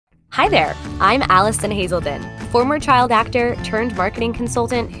Hi there, I'm Allison Hazelden, former child actor turned marketing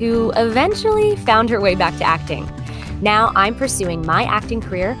consultant who eventually found her way back to acting. Now I'm pursuing my acting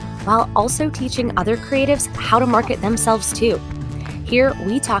career while also teaching other creatives how to market themselves too. Here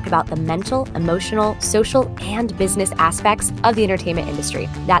we talk about the mental, emotional, social, and business aspects of the entertainment industry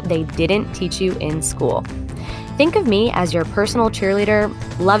that they didn't teach you in school. Think of me as your personal cheerleader,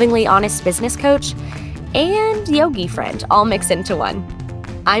 lovingly honest business coach, and yogi friend all mixed into one.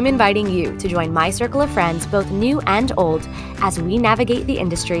 I'm inviting you to join my circle of friends, both new and old, as we navigate the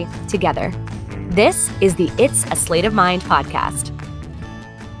industry together. This is the It's a Sleight of Mind podcast.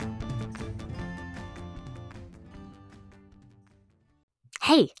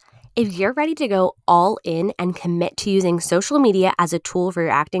 Hey, if you're ready to go all in and commit to using social media as a tool for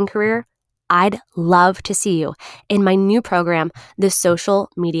your acting career, I'd love to see you in my new program, The Social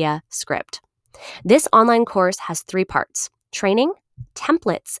Media Script. This online course has 3 parts: training,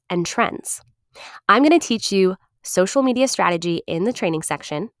 templates, and trends. I'm going to teach you social media strategy in the training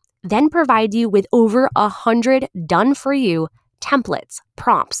section, then provide you with over 100 done-for-you templates,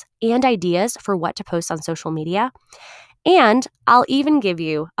 prompts, and ideas for what to post on social media. And I'll even give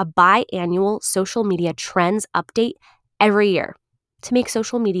you a biannual social media trends update every year to make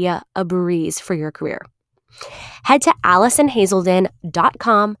social media a breeze for your career. Head to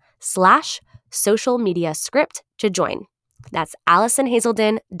AllisonHazelden.com/social media script to join. That's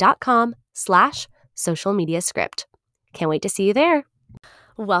AllisonHazelden.com/social media script. Can't wait to see you there.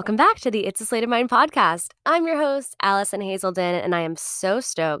 Welcome back to the It's a Sleight of Mind podcast. I'm your host, Allison Hazelden, and I am so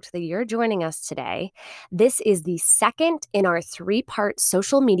stoked that you're joining us today. This is the second in our 3-part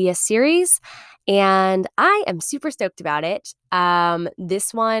social media series, and I am super stoked about it.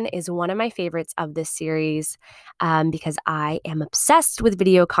 This one is one of my favorites of this series because I am obsessed with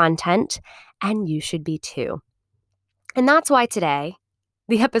video content, and you should be too. And that's why today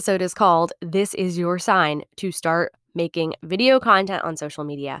the episode is called This Is Your Sign to Start Making Video Content on Social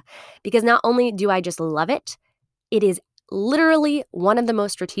Media. Because not only do I just love it, it is literally one of the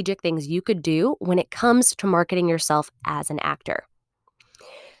most strategic things you could do when it comes to marketing yourself as an actor.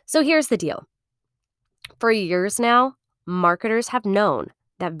 So here's the deal. For years now, marketers have known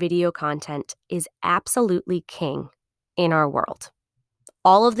that video content is absolutely king in our world.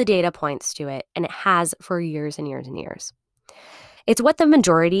 All of the data points to it, and it has for years and years and years. It's what the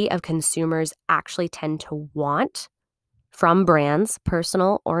majority of consumers actually tend to want from brands,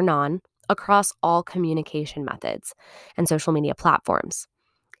 personal or non, across all communication methods and social media platforms.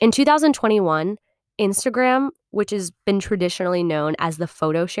 In 2021, Instagram, which has been traditionally known as the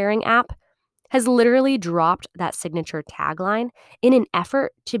photo sharing app, has literally dropped that signature tagline in an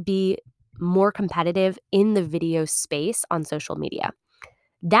effort to be more competitive in the video space on social media.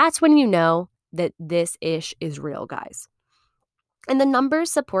 That's when you know that this ish is real, guys. And the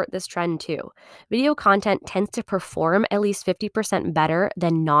numbers support this trend too. Video content tends to perform at least 50% better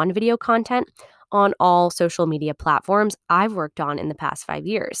than non-video content on all social media platforms I've worked on in the past 5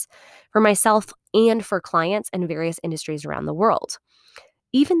 years, for myself and for clients in various industries around the world,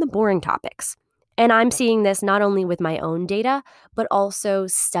 even the boring topics. And I'm seeing this not only with my own data, but also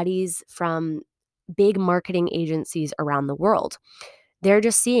studies from big marketing agencies around the world. They're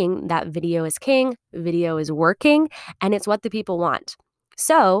just seeing that video is king, video is working, and it's what the people want.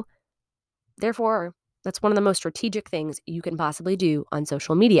 So, therefore, that's one of the most strategic things you can possibly do on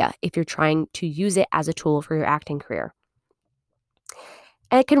social media if you're trying to use it as a tool for your acting career.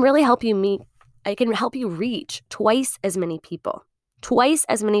 And it can really help you reach twice as many people, twice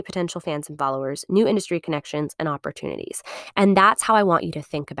as many potential fans and followers, new industry connections, and opportunities. And that's how I want you to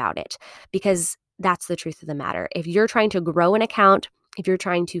think about it, because that's the truth of the matter. If you're trying to grow an account, if you're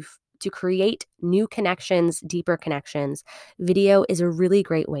trying to create new connections, deeper connections, video is a really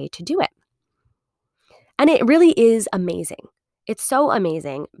great way to do it. And it really is amazing. It's so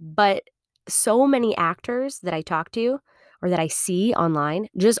amazing. But so many actors that I talk to or that I see online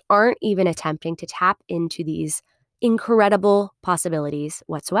just aren't even attempting to tap into these incredible possibilities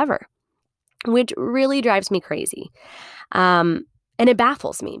whatsoever, which really drives me crazy. And it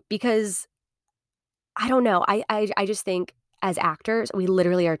baffles me because I don't know. I just think as actors, we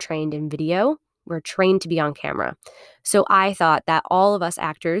literally are trained in video. We're trained to be on camera. So I thought that all of us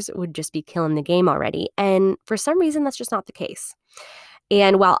actors would just be killing the game already. And for some reason, that's just not the case.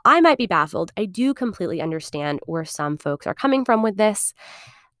 And while I might be baffled, I do completely understand where some folks are coming from with this.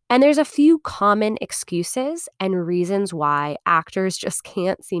 And there's a few common excuses and reasons why actors just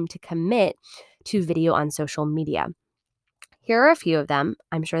can't seem to commit to video on social media. Here are a few of them.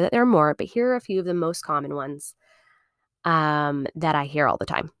 I'm sure that there are more, but here are a few of the most common ones that I hear all the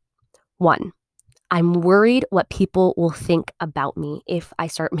time. 1, I'm worried what people will think about me if I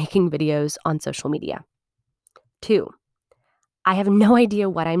start making videos on social media. 2, I have no idea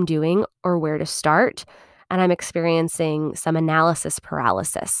what I'm doing or where to start, and I'm experiencing some analysis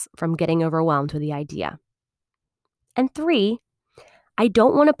paralysis from getting overwhelmed with the idea. And 3, I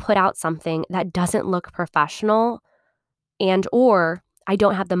don't want to put out something that doesn't look professional or I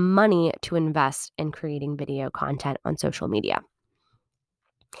don't have the money to invest in creating video content on social media.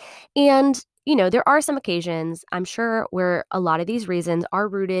 And, there are some occasions, I'm sure, where a lot of these reasons are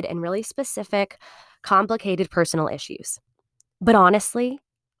rooted in really specific, complicated personal issues. But honestly,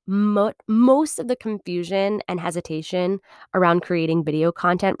 most of the confusion and hesitation around creating video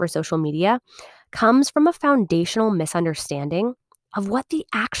content for social media comes from a foundational misunderstanding of what the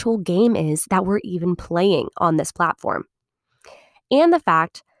actual game is that we're even playing on this platform. And the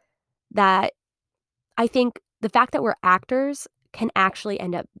fact that the fact that we're actors can actually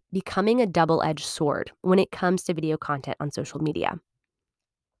end up becoming a double-edged sword when it comes to video content on social media.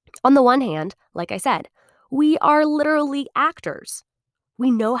 On the one hand, like I said, we are literally actors.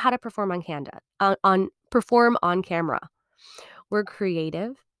 We know how to perform on camera. We're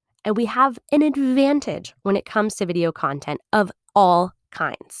creative, and we have an advantage when it comes to video content of all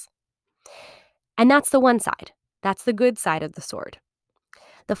kinds. And that's the one side. That's the good side of the sword.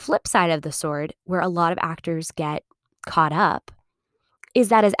 The flip side of the sword, where a lot of actors get caught up, is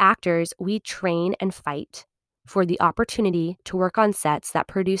that as actors, we train and fight for the opportunity to work on sets that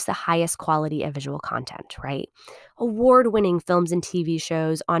produce the highest quality of visual content, right? Award-winning films and TV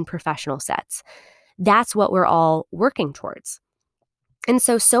shows on professional sets. That's what we're all working towards. And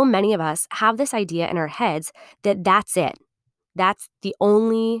so many of us have this idea in our heads that that's it. That's the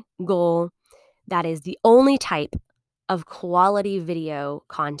only goal. That is the only type of quality video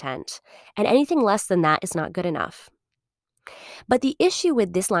content. And anything less than that is not good enough. But the issue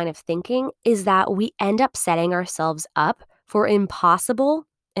with this line of thinking is that we end up setting ourselves up for impossible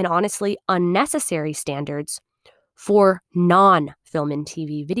and honestly unnecessary standards for non-film and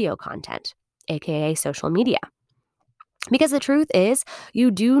TV video content, aka social media. Because the truth is,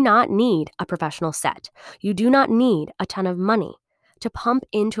 you do not need a professional set. You do not need a ton of money to pump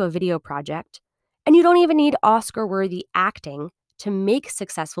into a video project, and you don't even need Oscar-worthy acting to make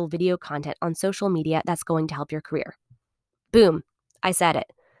successful video content on social media that's going to help your career. Boom, I said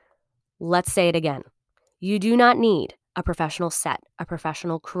it. Let's say it again. You do not need a professional set, a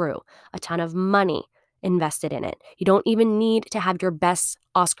professional crew, a ton of money invested in it. You don't even need to have your best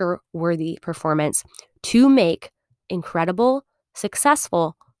Oscar-worthy performance to make incredible,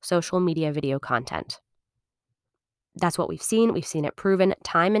 successful social media video content. That's what we've seen. We've seen it proven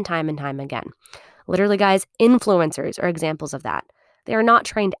time and time and time again. Literally, guys, influencers are examples of that. They are not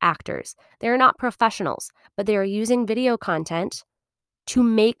trained actors. They are not professionals, but they are using video content to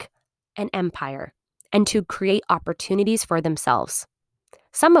make an empire and to create opportunities for themselves.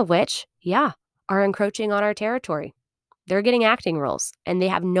 Some of which, are encroaching on our territory. They're getting acting roles and they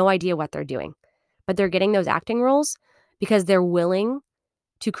have no idea what they're doing. But they're getting those acting roles because they're willing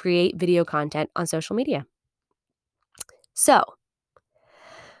to create video content on social media. So,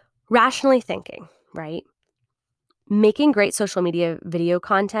 rationally thinking, right? Making great social media video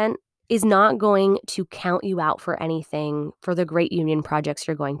content is not going to count you out for anything for the great union projects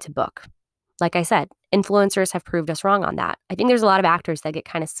you're going to book. Like I said, influencers have proved us wrong on that. I think there's a lot of actors that get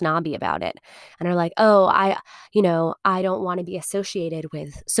kind of snobby about it and are like, oh, I don't want to be associated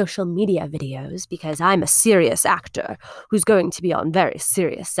with social media videos because I'm a serious actor who's going to be on very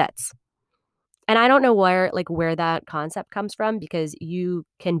serious sets. And I don't know where that concept comes from because you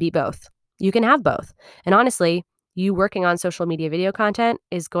can be both. You can have both. And honestly, you working on social media video content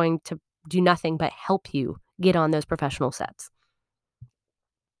is going to do nothing but help you get on those professional sets.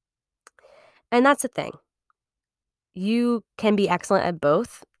 And that's the thing. You can be excellent at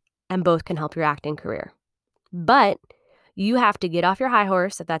both, and both can help your acting career. But you have to get off your high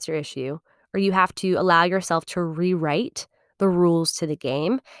horse if that's your issue, or you have to allow yourself to rewrite the rules to the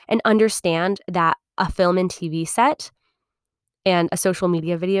game and understand that a film and TV set and a social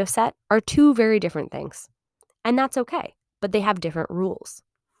media video set are two very different things. And that's okay, but they have different rules.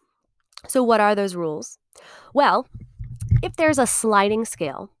 So what are those rules? Well, if there's a sliding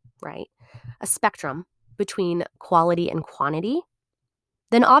scale, right, a spectrum between quality and quantity,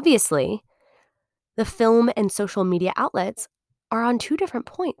 then obviously the film and social media outlets are on two different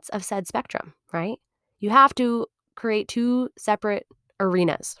points of said spectrum, right? You have to create two separate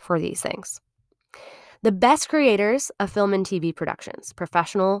arenas for these things. The best creators of film and TV productions,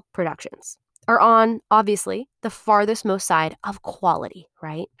 professional productions, are on, obviously, the farthest most side of quality,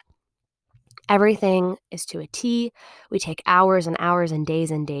 right? Everything is to a T. We take hours and hours and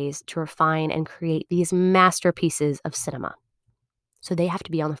days to refine and create these masterpieces of cinema. So they have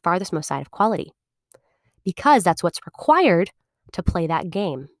to be on the farthest most side of quality because that's what's required to play that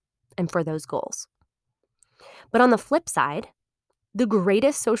game and for those goals. But on the flip side, the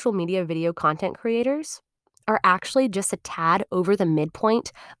greatest social media video content creators are actually just a tad over the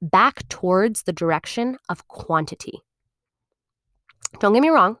midpoint back towards the direction of quantity. Don't get me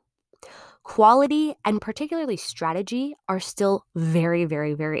wrong. Quality and particularly strategy are still very,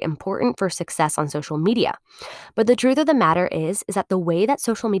 very, very important for success on social media. But the truth of the matter is that the way that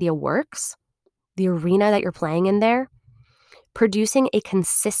social media works, the arena that you're playing in there, producing a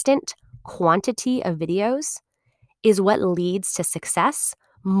consistent quantity of videos is what leads to success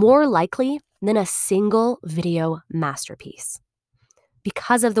more likely than a single video masterpiece.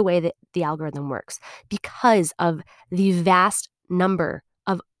 Because of the way that the algorithm works, because of the vast number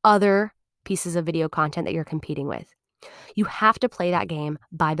of other pieces of video content that you're competing with. You have to play that game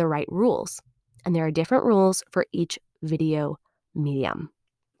by the right rules. And there are different rules for each video medium.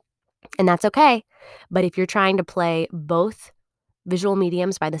 And that's okay. But if you're trying to play both visual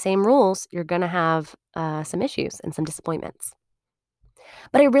mediums by the same rules, you're going to have some issues and some disappointments.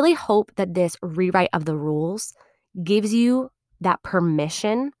 But I really hope that this rewrite of the rules gives you that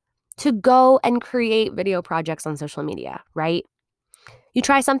permission to go and create video projects on social media, right? You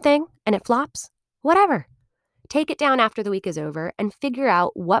try something and it flops, whatever. Take it down after the week is over and figure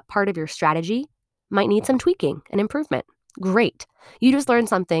out what part of your strategy might need some tweaking and improvement. Great. You just learned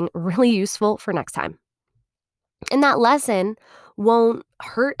something really useful for next time. And that lesson won't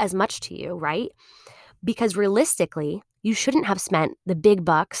hurt as much to you, right? Because realistically, you shouldn't have spent the big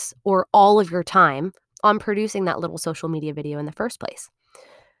bucks or all of your time on producing that little social media video in the first place.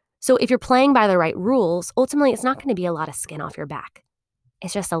 So if you're playing by the right rules, ultimately it's not going to be a lot of skin off your back.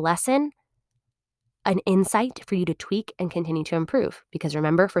 It's just a lesson, an insight for you to tweak and continue to improve. Because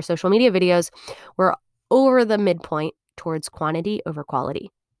remember, for social media videos, we're over the midpoint towards quantity over quality.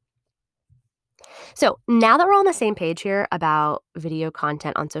 So now that we're on the same page here about video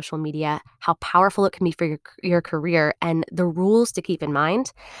content on social media, how powerful it can be for your career and the rules to keep in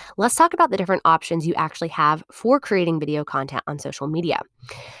mind, let's talk about the different options you actually have for creating video content on social media.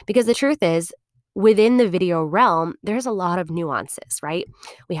 Because the truth is, within the video realm, there's a lot of nuances, right?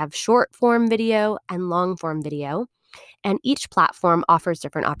 We have short form video and long form video, and each platform offers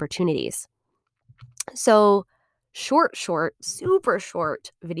different opportunities. So super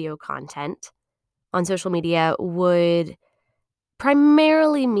short video content on social media would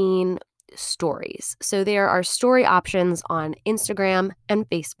primarily mean stories. So there are story options on Instagram and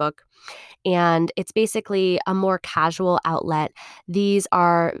Facebook, and it's basically a more casual outlet. These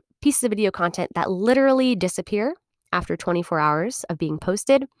are pieces of video content that literally disappear after 24 hours of being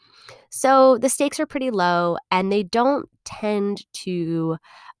posted. So the stakes are pretty low and they don't tend to,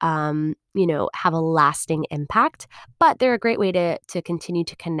 have a lasting impact, but they're a great way to continue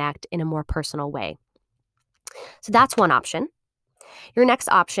to connect in a more personal way. So that's one option. Your next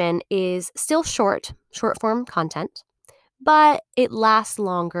option is still short form content, but it lasts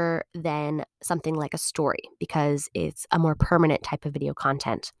longer than something like a story because it's a more permanent type of video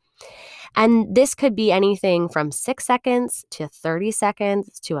content. And this could be anything from 6 seconds to 30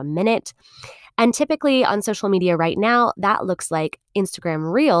 seconds to a minute. And typically on social media right now, that looks like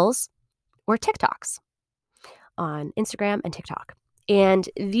Instagram Reels or TikToks on Instagram and TikTok. And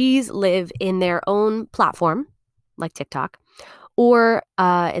these live in their own platform, like TikTok, or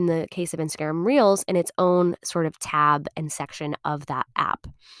in the case of Instagram Reels, in its own sort of tab and section of that app.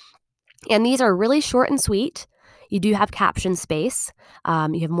 And these are really short and sweet. You do have caption space.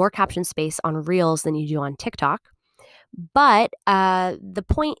 You have more caption space on Reels than you do on TikTok. But the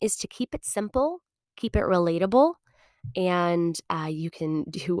point is to keep it simple, keep it relatable, and you can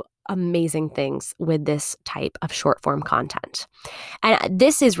do amazing things with this type of short form content. And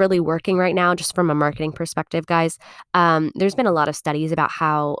this is really working right now just from a marketing perspective, guys. There's been a lot of studies about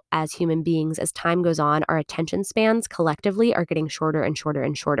how as human beings, as time goes on, our attention spans collectively are getting shorter and shorter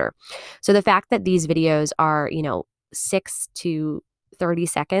and shorter. So the fact that these videos are, 6 to 30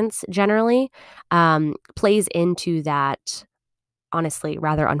 seconds generally plays into that, honestly,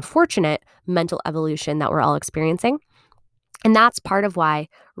 rather unfortunate mental evolution that we're all experiencing. And that's part of why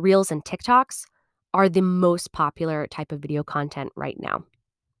Reels and TikToks are the most popular type of video content right now.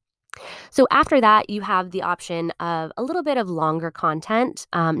 So after that, you have the option of a little bit of longer content,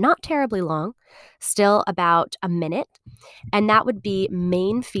 not terribly long, still about a minute. And that would be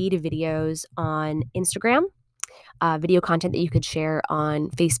main feed videos on Instagram, video content that you could share on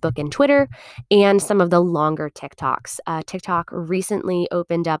Facebook and Twitter, and some of the longer TikToks. TikTok recently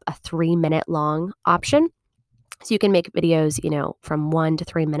opened up a 3-minute long option. So you can make videos, from 1 to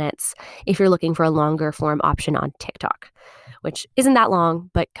 3 minutes if you're looking for a longer form option on TikTok, which isn't that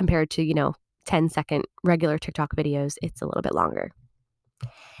long, but compared to, 10-second regular TikTok videos, it's a little bit longer.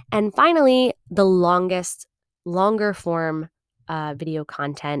 And finally, the longer form video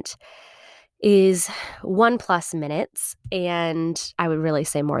content is 1+ minutes. And I would really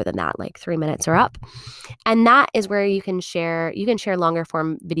say more than that, like 3 minutes or up. And that is where you can share longer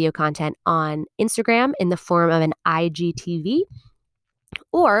form video content on Instagram in the form of an IGTV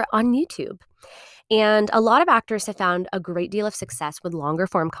or on YouTube. And a lot of actors have found a great deal of success with longer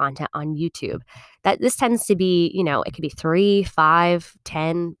form content on YouTube. That this tends to be, it could be 3, 5,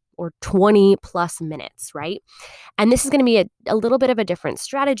 10, or 20+ minutes, right? And this is going to be a little bit of a different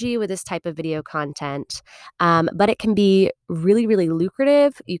strategy with this type of video content, but it can be really, really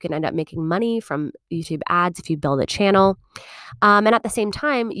lucrative. You can end up making money from YouTube ads if you build a channel. And at the same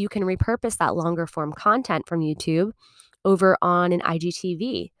time, you can repurpose that longer form content from YouTube over on an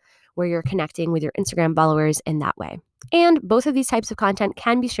IGTV, where you're connecting with your Instagram followers in that way. And both of these types of content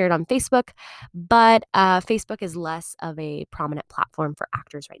can be shared on Facebook, but Facebook is less of a prominent platform for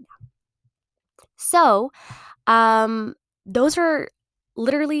actors right now. So those are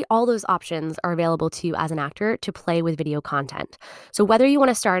literally all those options are available to you as an actor to play with video content. So whether you want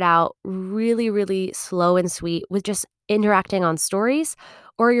to start out really, really slow and sweet with just interacting on stories,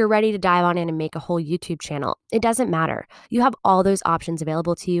 or you're ready to dive on in and make a whole YouTube channel, it doesn't matter. You have all those options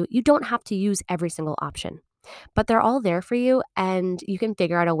available to you. You don't have to use every single option, but they're all there for you, and you can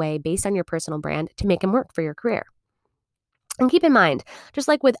figure out a way based on your personal brand to make them work for your career. And keep in mind, just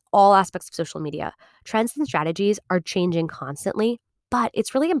like with all aspects of social media, trends and strategies are changing constantly, but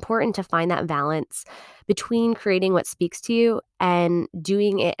it's really important to find that balance between creating what speaks to you and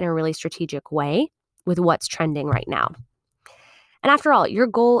doing it in a really strategic way with what's trending right now. And after all, your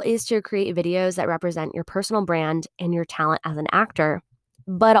goal is to create videos that represent your personal brand and your talent as an actor,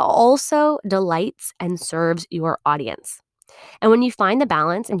 but also delights and serves your audience. And when you find the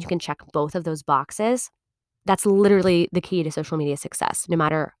balance and you can check both of those boxes, that's literally the key to social media success, no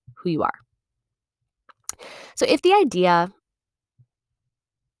matter who you are. So if the idea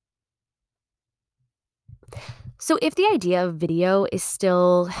of video is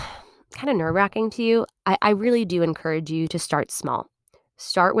still kind of nerve-wracking to you, I really do encourage you to start small.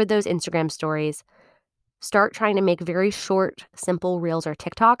 Start with those Instagram stories. Start trying to make very short, simple reels or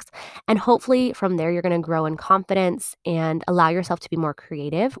TikToks. And hopefully from there, you're going to grow in confidence and allow yourself to be more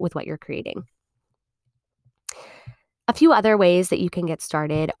creative with what you're creating. A few other ways that you can get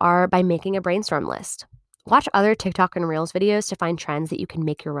started are by making a brainstorm list. Watch other TikTok and Reels videos to find trends that you can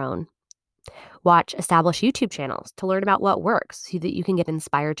make your own. Watch established YouTube channels to learn about what works so that you can get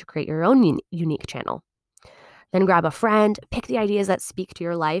inspired to create your own unique channel. Then grab a friend, pick the ideas that speak to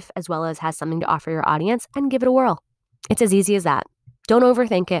your life as well as has something to offer your audience, and give it a whirl. It's as easy as that. Don't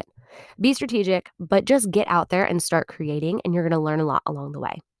overthink it. Be strategic, but just get out there and start creating, and you're going to learn a lot along the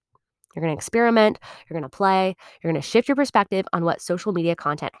way. You're going to experiment, you're going to play, you're going to shift your perspective on what social media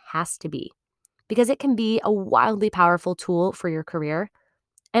content has to be, because it can be a wildly powerful tool for your career,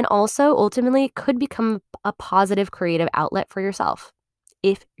 and also ultimately could become a positive creative outlet for yourself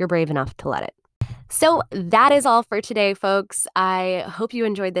if you're brave enough to let it. So that is all for today, folks. I hope you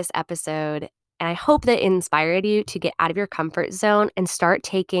enjoyed this episode, and I hope that it inspired you to get out of your comfort zone and start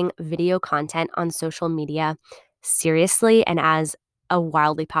taking video content on social media seriously and as a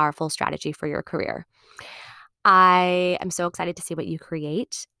wildly powerful strategy for your career. I am so excited to see what you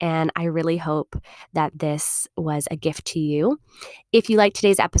create, and I really hope that this was a gift to you. If you liked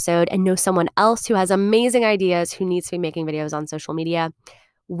today's episode and know someone else who has amazing ideas who needs to be making videos on social media,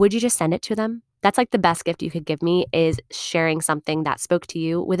 would you just send it to them? That's like the best gift you could give me, is sharing something that spoke to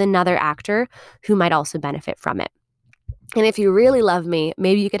you with another actor who might also benefit from it. And if you really love me,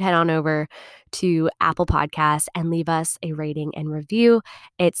 maybe you could head on over to Apple Podcasts and leave us a rating and review.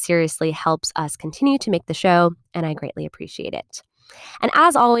 It seriously helps us continue to make the show, and I greatly appreciate it. And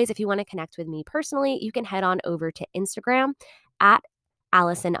as always, if you want to connect with me personally, you can head on over to Instagram at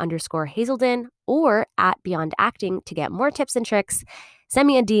Allison_Hazelden or at Beyond Acting to get more tips and tricks. Send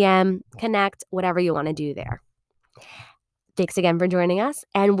me a DM, connect, whatever you want to do there. Thanks again for joining us,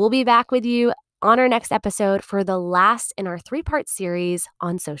 and we'll be back with you on our next episode for the last in our 3-part series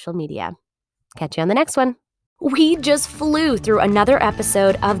on social media. Catch you on the next one. We just flew through another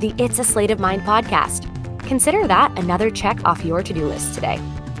episode of the It's a Sleight of Mind podcast. Consider that another check off your to-do list today.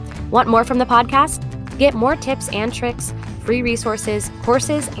 Want more from the podcast? Get more tips and tricks, free resources,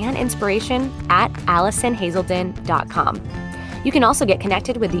 courses, and inspiration at AllisonHazelden.com. You can also get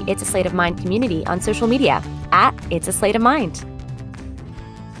connected with the It's a Slate of Mind community on social media at It's a Slate of Mind.